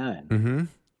Bible on my own? Mm-hmm.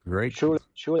 Great.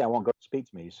 Surely I want God to speak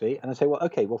to me, you see? And I say,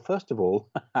 well, first of all...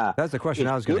 That's the question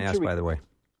I was going to ask, by the way.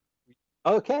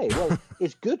 Okay, well,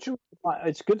 it's good to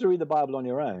read the Bible on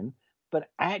your own, but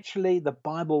actually the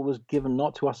Bible was given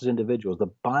not to us as individuals.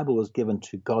 The Bible was given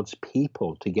to God's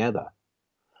people together.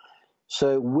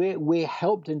 So we're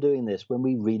helped in doing this when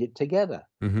we read it together.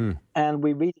 Mm-hmm. And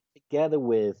we read it together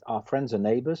with our friends and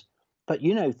neighbors. But,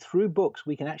 through books,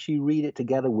 we can actually read it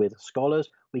together with scholars.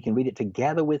 We can read it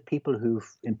together with people who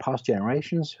in past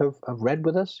generations have read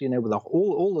with us, with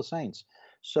all the saints.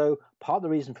 So part of the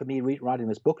reason for me writing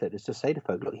this booklet is to say to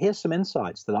folk, look, here's some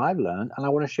insights that I've learned, and I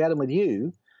want to share them with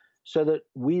you so that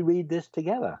we read this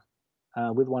together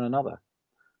with one another.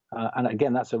 And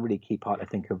again, that's a really key part, I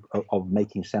think, of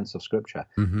making sense of Scripture,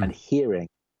 mm-hmm. and hearing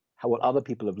what other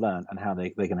people have learned and how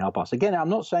they can help us. Again, I'm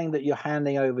not saying that you're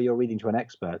handing over your reading to an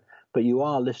expert, but we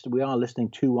are listening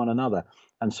to one another.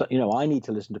 And so, I need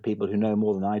to listen to people who know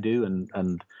more than I do.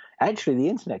 And actually, the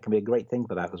internet can be a great thing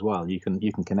for that as well. You can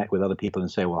connect with other people and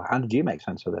say, well, how did you make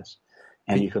sense of this?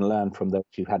 And you can learn from those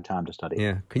who've had time to study.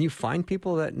 Yeah. Can you find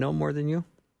people that know more than you?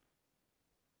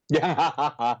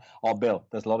 Yeah. Oh, Bill,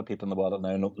 there's a lot of people in the world that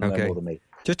know more than me.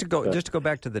 Just to go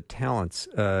back to the talents,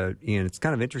 Ian, it's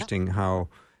kind of interesting how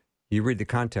you read the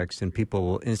context and people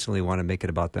will instantly want to make it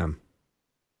about them.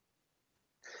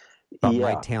 About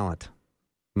my talent,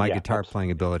 my guitar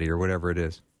playing ability, or whatever it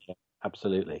is. Yeah,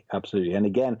 absolutely. And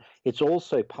again, it's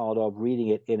also part of reading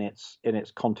it in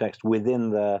its context within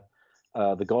the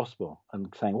gospel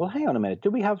and saying, well, hang on a minute,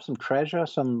 did we have some treasure,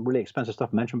 some really expensive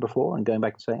stuff mentioned before? And going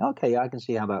back and saying, okay, I can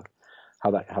see how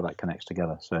that connects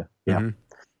together. So yeah,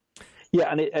 mm-hmm. Yeah,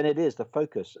 and it is the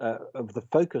focus of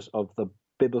the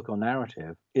biblical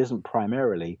narrative isn't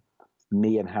primarily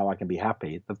me and how I can be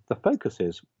happy. The focus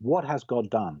is what has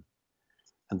God done,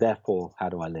 and therefore how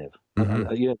do I live? Mm-hmm.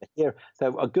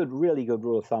 A really good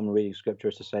rule of thumb in reading Scripture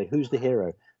is to say, who's the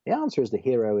hero? The answer is the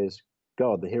hero is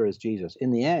God. The hero is Jesus.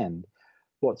 In the end,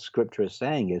 what Scripture is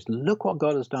saying is, look what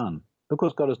God has done. Look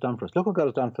what God has done for us. Look what God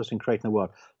has done for us in creating the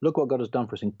world. Look what God has done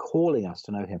for us in calling us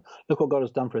to know Him. Look what God has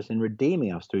done for us in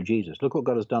redeeming us through Jesus. Look what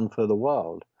God has done for the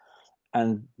world.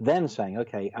 And then saying,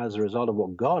 okay, as a result of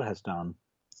what God has done,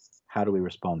 how do we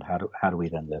respond? How do we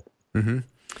then live? Mm-hmm.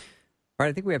 All right,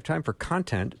 I think we have time for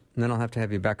content, and then I'll have to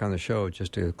have you back on the show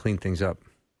just to clean things up.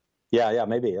 Yeah,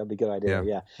 maybe. That'd be a good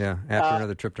idea, yeah. After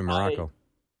another trip to Morocco.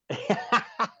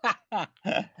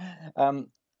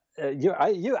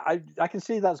 I can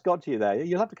see that's got to you there.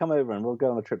 You'll have to come over and we'll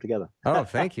go on a trip together. Oh,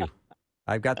 thank you.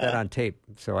 I've got that on tape,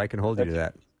 so I can hold you to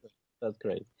that. That's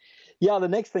great. Yeah, the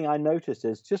next thing I noticed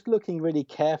is just looking really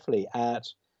carefully at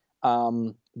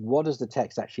what is the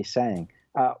text actually saying.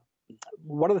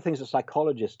 One of the things that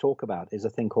psychologists talk about is a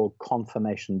thing called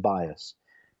confirmation bias.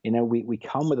 We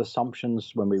come with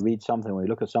assumptions when we read something, when we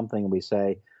look at something and we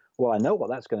say, well, I know what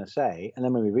that's going to say. And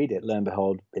then when we read it, lo and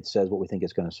behold, it says what we think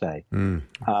it's going to say.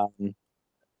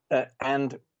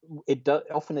 And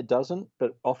often it doesn't,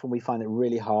 but often we find it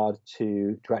really hard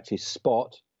to actually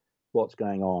spot what's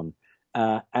going on.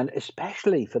 And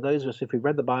especially for those of us, if we've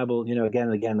read the Bible, again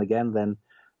and again and again, then,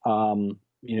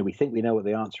 we think we know what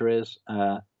the answer is.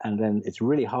 And then it's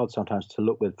really hard sometimes to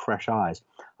look with fresh eyes.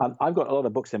 I've got a lot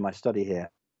of books in my study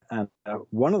here. And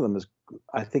one of them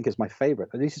I think is my favorite.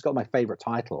 At least it's got my favorite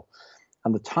title.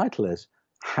 And the title is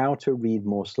How to Read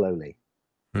More Slowly,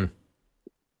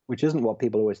 which isn't what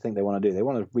people always think they want to do. They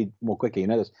want to read more quickly.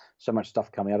 There's so much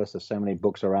stuff coming at us. There's so many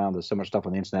books around. There's so much stuff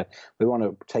on the internet. We want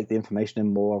to take the information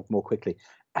in more quickly.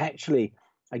 Actually,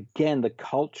 again, the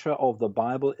culture of the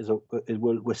Bible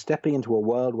we're stepping into a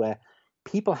world where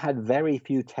people had very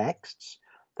few texts.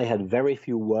 They had very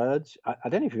few words. I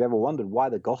don't know if you've ever wondered why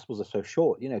the Gospels are so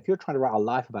short. If you're trying to write a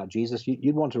life about Jesus,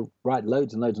 you'd want to write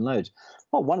loads and loads and loads.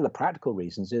 Well, one of the practical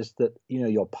reasons is that,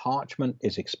 your parchment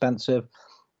is expensive.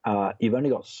 You've only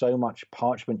got so much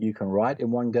parchment you can write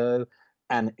in one go,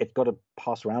 and it's got to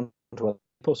pass around to other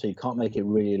people, so you can't make it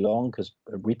really long because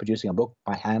reproducing a book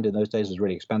by hand in those days is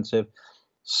really expensive.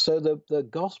 So the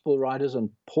Gospel writers, and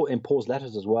in Paul's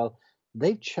letters as well,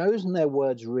 they've chosen their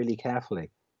words really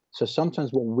carefully. So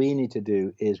sometimes what we need to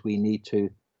do is we need to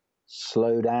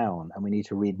slow down and we need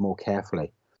to read more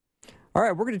carefully. All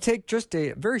right, we're going to take just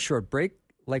a very short break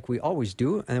like we always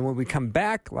do. And then when we come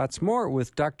back, lots more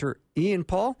with Dr. Ian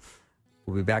Paul.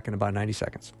 We'll be back in about 90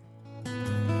 seconds.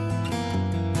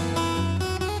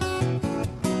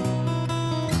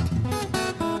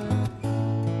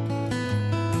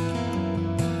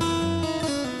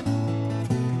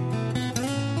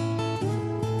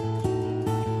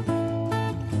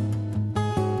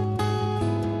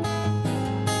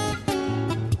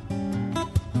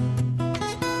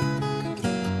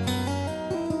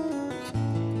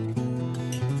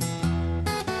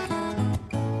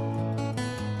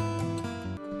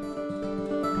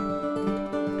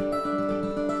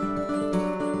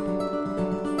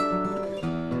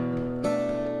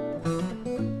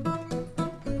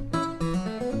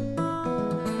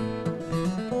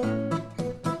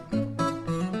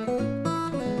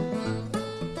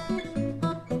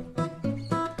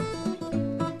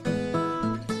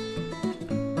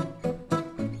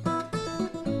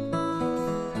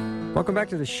 Welcome back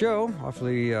to the show.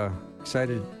 Awfully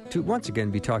excited to once again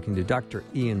be talking to Dr.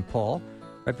 Ian Paul.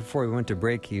 Right before we went to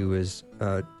break, he was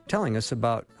telling us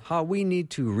about how we need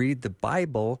to read the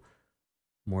Bible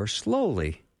more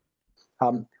slowly.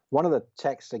 One of the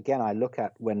texts, again, I look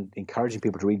at when encouraging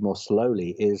people to read more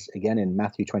slowly is, again, in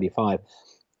Matthew 25.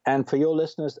 And for your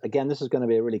listeners, again, this is going to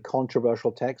be a really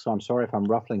controversial text, so I'm sorry if I'm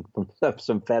ruffling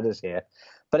some feathers here.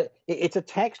 But it's a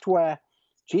text where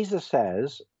Jesus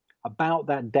says, about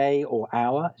that day or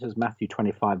hour, this is Matthew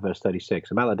 25, verse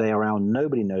 36, about the day or hour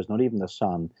nobody knows, not even the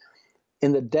Son.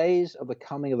 In the days of the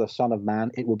coming of the Son of Man,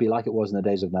 it will be like it was in the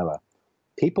days of Noah.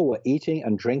 People were eating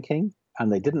and drinking,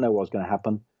 and they didn't know what was going to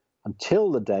happen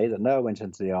until the day that Noah went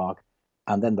into the ark,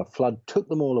 and then the flood took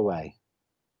them all away.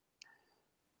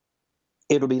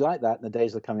 It'll be like that in the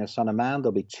days of the coming of the Son of Man.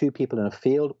 There'll be two people in a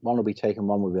field, one will be taken,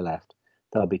 one will be left.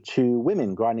 There'll be two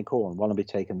women grinding corn, one will be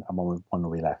taken, and one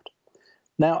will be left.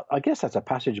 Now, I guess that's a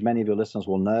passage many of your listeners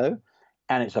will know,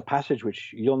 and it's a passage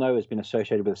which you'll know has been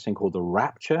associated with a thing called the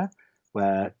rapture,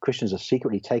 where Christians are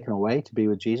secretly taken away to be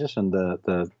with Jesus, and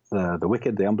the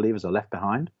wicked, the unbelievers, are left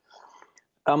behind.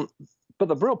 But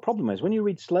the real problem is when you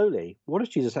read slowly, what is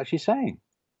Jesus actually saying?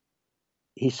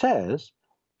 He says,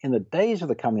 in the days of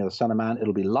the coming of the Son of Man,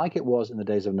 it'll be like it was in the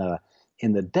days of Noah.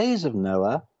 In the days of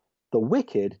Noah, the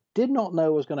wicked did not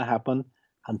know what was going to happen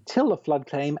until the flood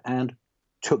came and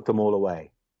took them all away.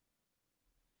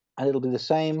 And it'll be the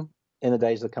same in the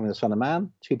days of the coming of the Son of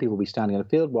Man. Two people will be standing in a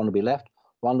field, one will be left,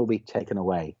 one will be taken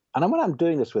away. And when I'm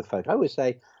doing this with folks, I always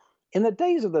say, in the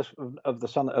days of the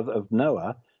son of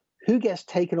Noah, who gets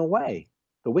taken away,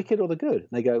 the wicked or the good? And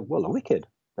they go, well, the wicked.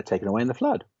 They're taken away in the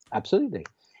flood. Absolutely.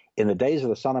 In the days of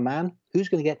the Son of Man, who's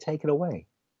going to get taken away?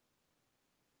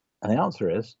 And the answer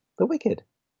is the wicked.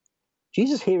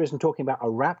 Jesus here isn't talking about a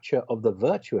rapture of the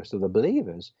virtuous, of the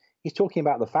believers. He's talking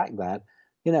about the fact that,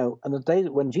 on the day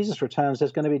when Jesus returns,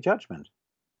 there's going to be judgment.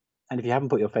 And if you haven't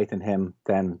put your faith in him,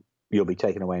 then you'll be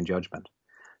taken away in judgment.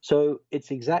 So it's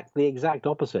the exact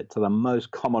opposite to the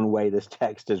most common way this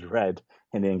text is read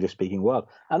in the English-speaking world.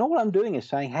 And all I'm doing is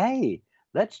saying, hey,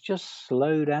 let's just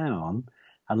slow down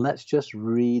and let's just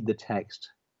read the text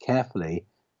carefully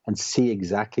and see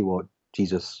exactly what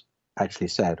Jesus actually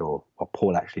said or what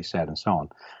Paul actually said and so on.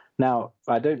 Now,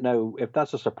 I don't know if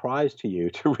that's a surprise to you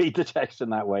to read the text in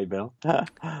that way, Bill.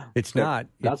 It's not.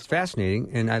 It's fascinating,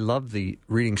 and I love the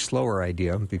reading slower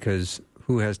idea because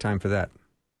who has time for that?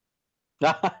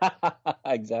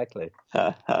 Exactly.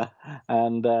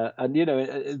 And you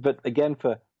know, but again,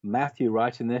 for Matthew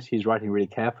writing this, he's writing really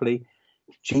carefully.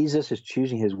 Jesus is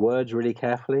choosing his words really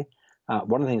carefully.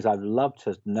 One of the things I've loved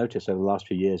to notice over the last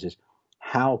few years is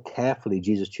how carefully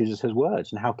Jesus chooses his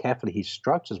words and how carefully he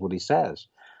structures what he says.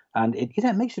 And it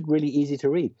makes it really easy to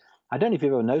read. I don't know if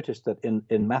you've ever noticed that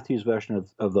in Matthew's version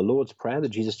of the Lord's Prayer that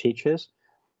Jesus teaches,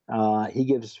 he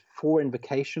gives 4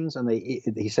 invocations, and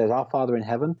he says, "Our Father in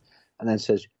heaven," and then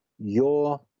says,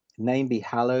 "Your name be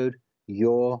hallowed,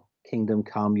 your kingdom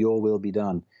come, your will be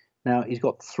done." Now, he's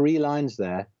got 3 lines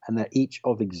there, and they're each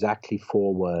of exactly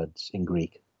 4 words in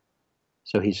Greek.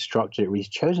 So he's structured it. He's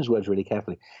chosen his words really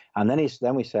carefully. And then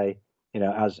we say, you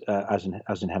know,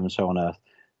 as in heaven, so on earth.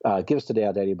 Give us today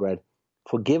our daily bread.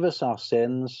 Forgive us our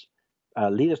sins.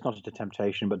 Lead us not into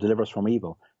temptation, but deliver us from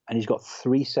evil. And he's got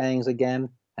 3 sayings again,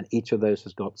 and each of those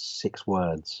has got 6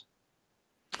 words.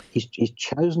 He's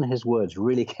chosen his words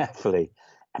really carefully,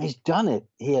 and he's done it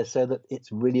here so that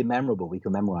it's really memorable. We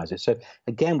can memorize it. So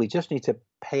again, we just need to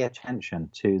pay attention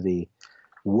to the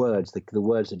words, the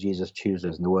words that Jesus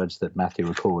chooses and the words that Matthew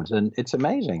records. And it's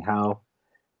amazing how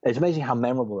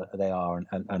memorable they are,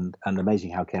 and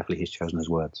amazing how carefully he's chosen his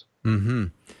words. Mm-hmm.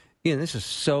 Ian, this is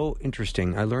so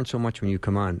interesting. I learned so much when you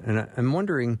come on. And I'm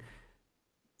wondering,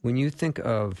 when you think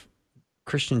of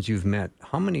Christians you've met,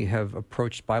 how many have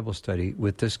approached Bible study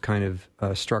with this kind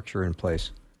of structure in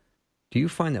place? Do you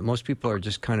find that most people are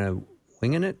just kind of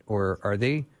winging it, or are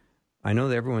they? I know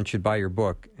that everyone should buy your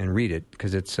book and read it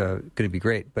because it's going to be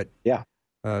great. But yeah.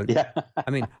 I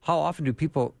mean, how often do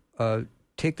people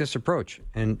take this approach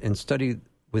and study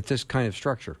with this kind of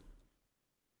structure?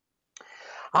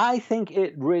 I think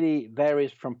it really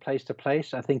varies from place to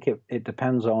place. I think it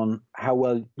depends on how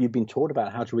well you've been taught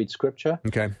about how to read Scripture.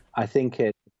 Okay. I think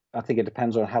it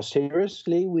depends on how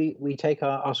seriously we take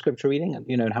our Scripture reading, and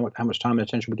and how much time and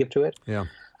attention we give to it. Yeah.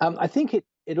 I think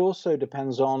it also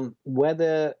depends on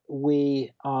whether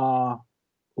we are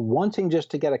wanting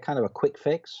just to get a kind of a quick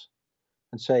fix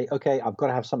and say, okay, I've got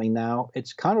to have something now.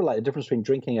 It's kind of like the difference between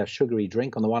drinking a sugary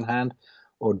drink on the one hand,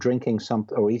 or drinking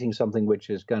something or eating something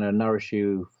which is going to nourish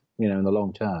you, in the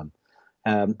long term.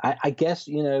 I guess,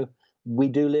 we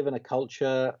do live in a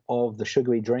culture of the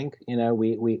sugary drink. We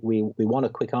want a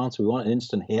quick answer. We want an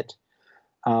instant hit.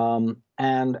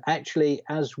 And actually,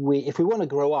 if we want to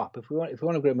grow up, if we want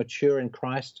to grow mature in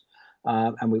Christ,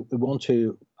 and we want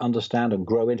to understand and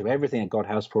grow into everything that God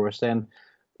has for us, then,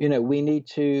 we need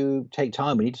to take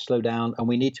time. We need to slow down, and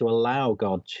we need to allow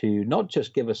God to not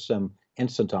just give us some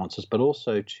instant answers, but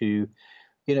also to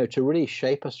really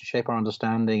shape us, to shape our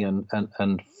understanding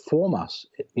and form us,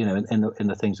 in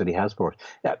the things that he has for us.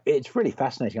 Yeah, it's really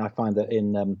fascinating. I find that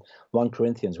in 1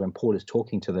 Corinthians, when Paul is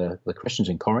talking to the Christians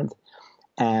in Corinth,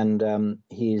 and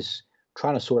he's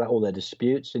trying to sort out all their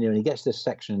disputes, and he gets this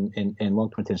section in 1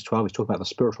 Corinthians 12, he's talking about the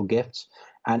spiritual gifts,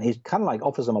 and he kind of like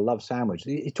offers them a love sandwich.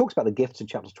 He talks about the gifts in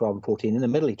chapters 12 and 14. In the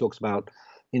middle, he talks about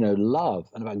love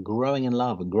and about growing in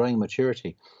love and growing in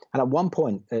maturity. And at one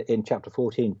point in chapter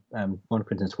 14, 1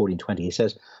 Corinthians 14:20, he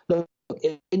says, look,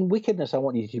 in wickedness, I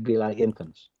want you to be like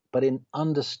infants, but in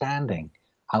understanding,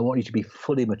 I want you to be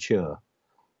fully mature.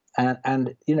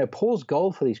 And Paul's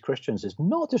goal for these Christians is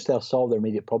not just they'll solve their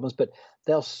immediate problems, but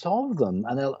they'll solve them,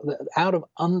 and they'll out of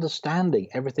understanding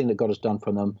everything that God has done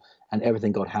for them and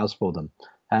everything God has for them.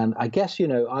 And I guess,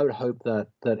 I would hope that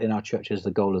in our churches,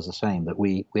 the goal is the same, that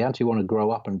we actually want to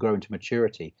grow up and grow into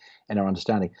maturity in our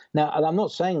understanding. Now, I'm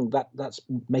not saying that that's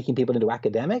making people into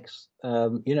academics.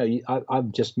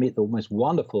 I've just met the most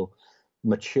wonderful,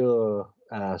 mature,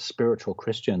 spiritual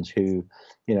Christians who,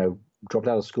 dropped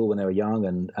out of school when they were young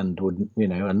and would,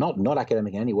 and not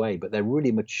academic in any way, but they're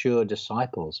really mature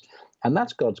disciples. And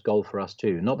that's God's goal for us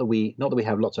too. Not that we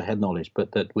have lots of head knowledge,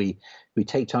 but that we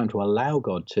take time to allow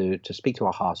God to speak to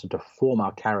our hearts and to form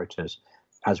our characters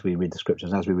as we read the Scriptures,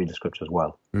 and as we read the Scriptures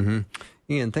well. Mm-hmm.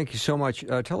 Ian, thank you so much.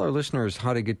 Tell our listeners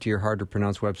how to get to your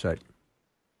hard-to-pronounce website.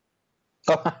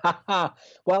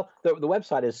 Well, the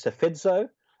website is Sophidzo.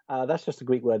 That's just a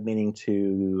Greek word meaning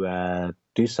to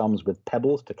do sums with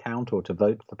pebbles, to count or to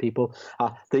vote for people.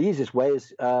 The easiest way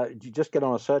is you just get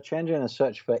on a search engine and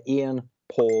search for Ian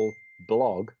Paul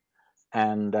blog,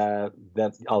 and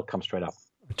I'll come straight up.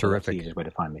 Terrific. So that's the easiest way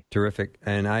to find me. Terrific.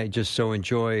 And I just so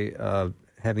enjoy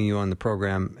having you on the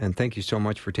program, and thank you so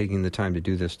much for taking the time to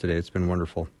do this today. It's been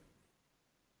wonderful.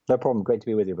 No problem. Great to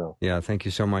be with you, Bill. Yeah, thank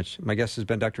you so much. My guest has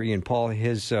been Dr. Ian Paul.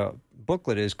 His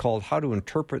booklet is called How to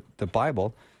Interpret the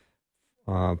Bible,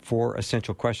 4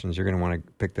 Essential Questions. You're going to want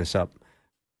to pick this up.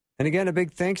 And again, a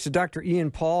big thanks to Dr.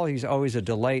 Ian Paul. He's always a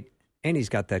delight, and he's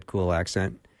got that cool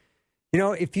accent. You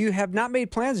know, if you have not made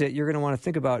plans yet, you're going to want to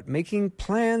think about making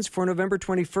plans for November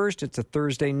 21st. It's a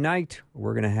Thursday night.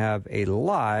 We're going to have a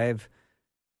live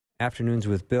Afternoons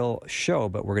with Bill show,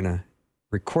 but we're going to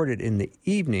record it in the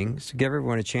evening to give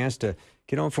everyone a chance to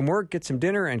get home from work, get some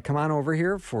dinner, and come on over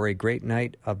here for a great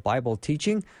night of Bible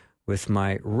teaching with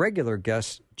my regular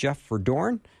guest, Jeff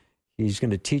Verdorn. He's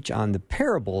going to teach on the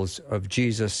parables of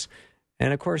Jesus.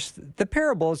 And, of course, the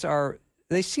parables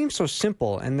they seem so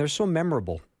simple, and they're so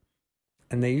memorable.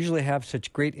 And they usually have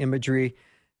such great imagery,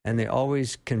 and they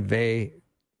always convey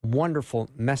wonderful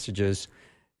messages.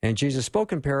 And Jesus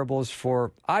spoke in parables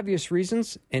for obvious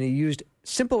reasons, and he used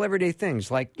simple everyday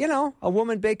things like, a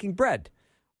woman baking bread,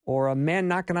 or a man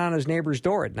knocking on his neighbor's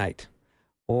door at night,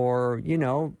 or,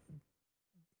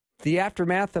 the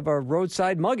aftermath of a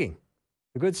roadside mugging,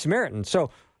 the Good Samaritan. So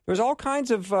there's all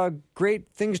kinds of great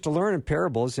things to learn in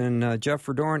parables. And Jeff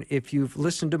Verdorn, if you've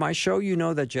listened to my show, you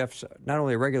know that Jeff's not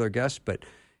only a regular guest, but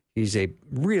he's a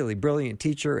really brilliant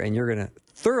teacher, and you're going to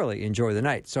thoroughly enjoy the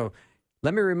night. So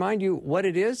let me remind you what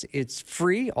it is. It's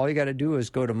free. All you got to do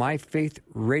is go to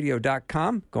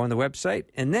myfaithradio.com, go on the website,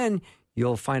 and then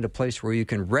you'll find a place where you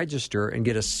can register and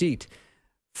get a seat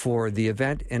for the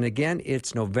event. And again,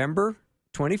 it's November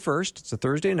 21st. It's a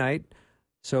Thursday night.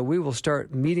 So we will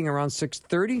start meeting around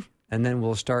 6:30, and then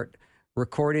we'll start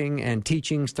recording and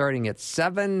teaching starting at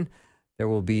 7. There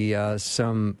will be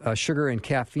some sugar and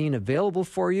caffeine available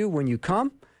for you when you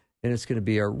come, and it's going to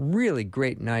be a really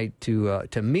great night to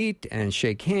meet and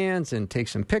shake hands and take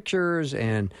some pictures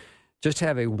and just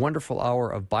have a wonderful hour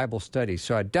of Bible study.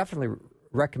 So I definitely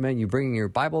recommend you bringing your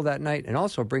Bible that night and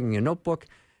also bringing a notebook.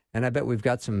 And I bet we've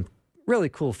got some really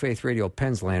cool Faith Radio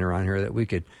pens laying around here that we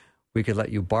could let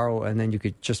you borrow, and then you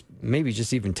could maybe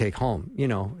even take home.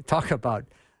 Talk about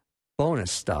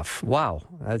bonus stuff. Wow,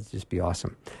 that'd just be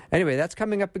awesome. Anyway, that's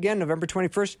coming up again, November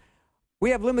 21st. We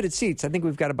have limited seats. I think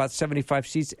we've got about 75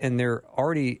 seats, and they're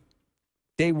already,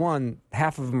 day one,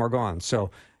 half of them are gone. So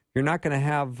you're not going to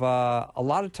have a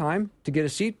lot of time to get a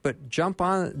seat, but jump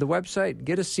on the website,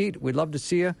 get a seat. We'd love to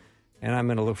see you, and I'm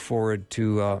going to look forward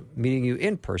to meeting you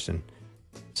in person.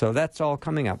 So that's all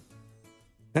coming up.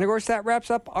 And, of course, that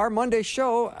wraps up our Monday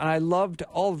show. And I loved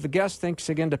all of the guests. Thanks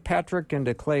again to Patrick and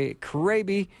to Clay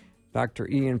Kraby, Dr.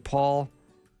 Ian Paul.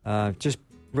 Just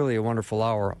really a wonderful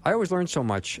hour. I always learn so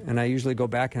much, and I usually go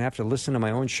back and have to listen to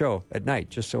my own show at night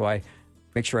just so I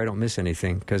make sure I don't miss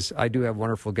anything, because I do have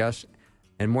wonderful guests.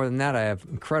 And more than that, I have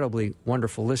incredibly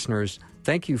wonderful listeners.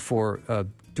 Thank you for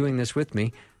doing this with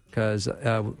me, because,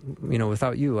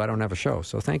 without you, I don't have a show.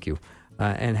 So thank you.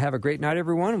 And have a great night,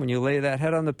 everyone. When you lay that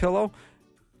head on the pillow,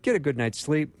 get a good night's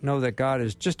sleep. Know that God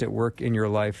is just at work in your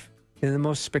life in the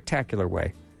most spectacular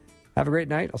way. Have a great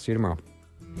night. I'll see you tomorrow.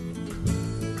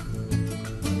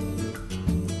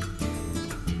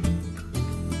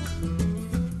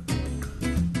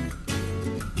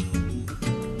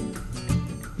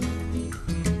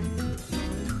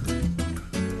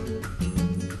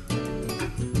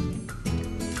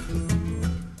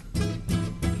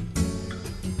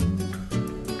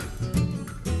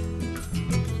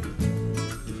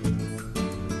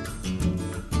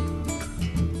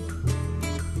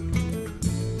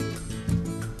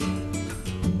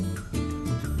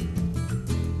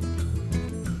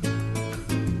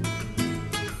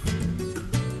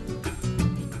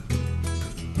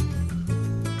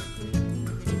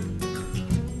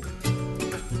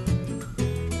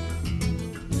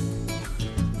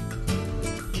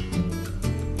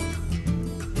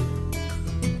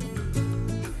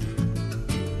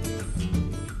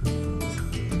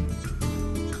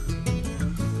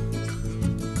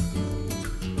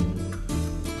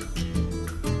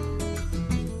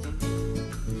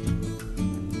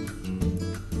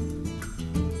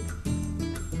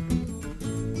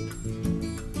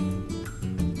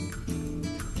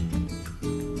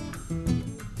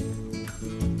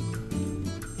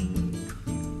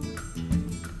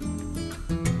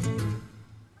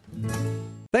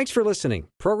 Thanks for listening.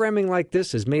 Programming like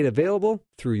this is made available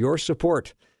through your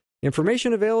support.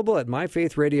 Information available at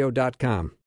myfaithradio.com.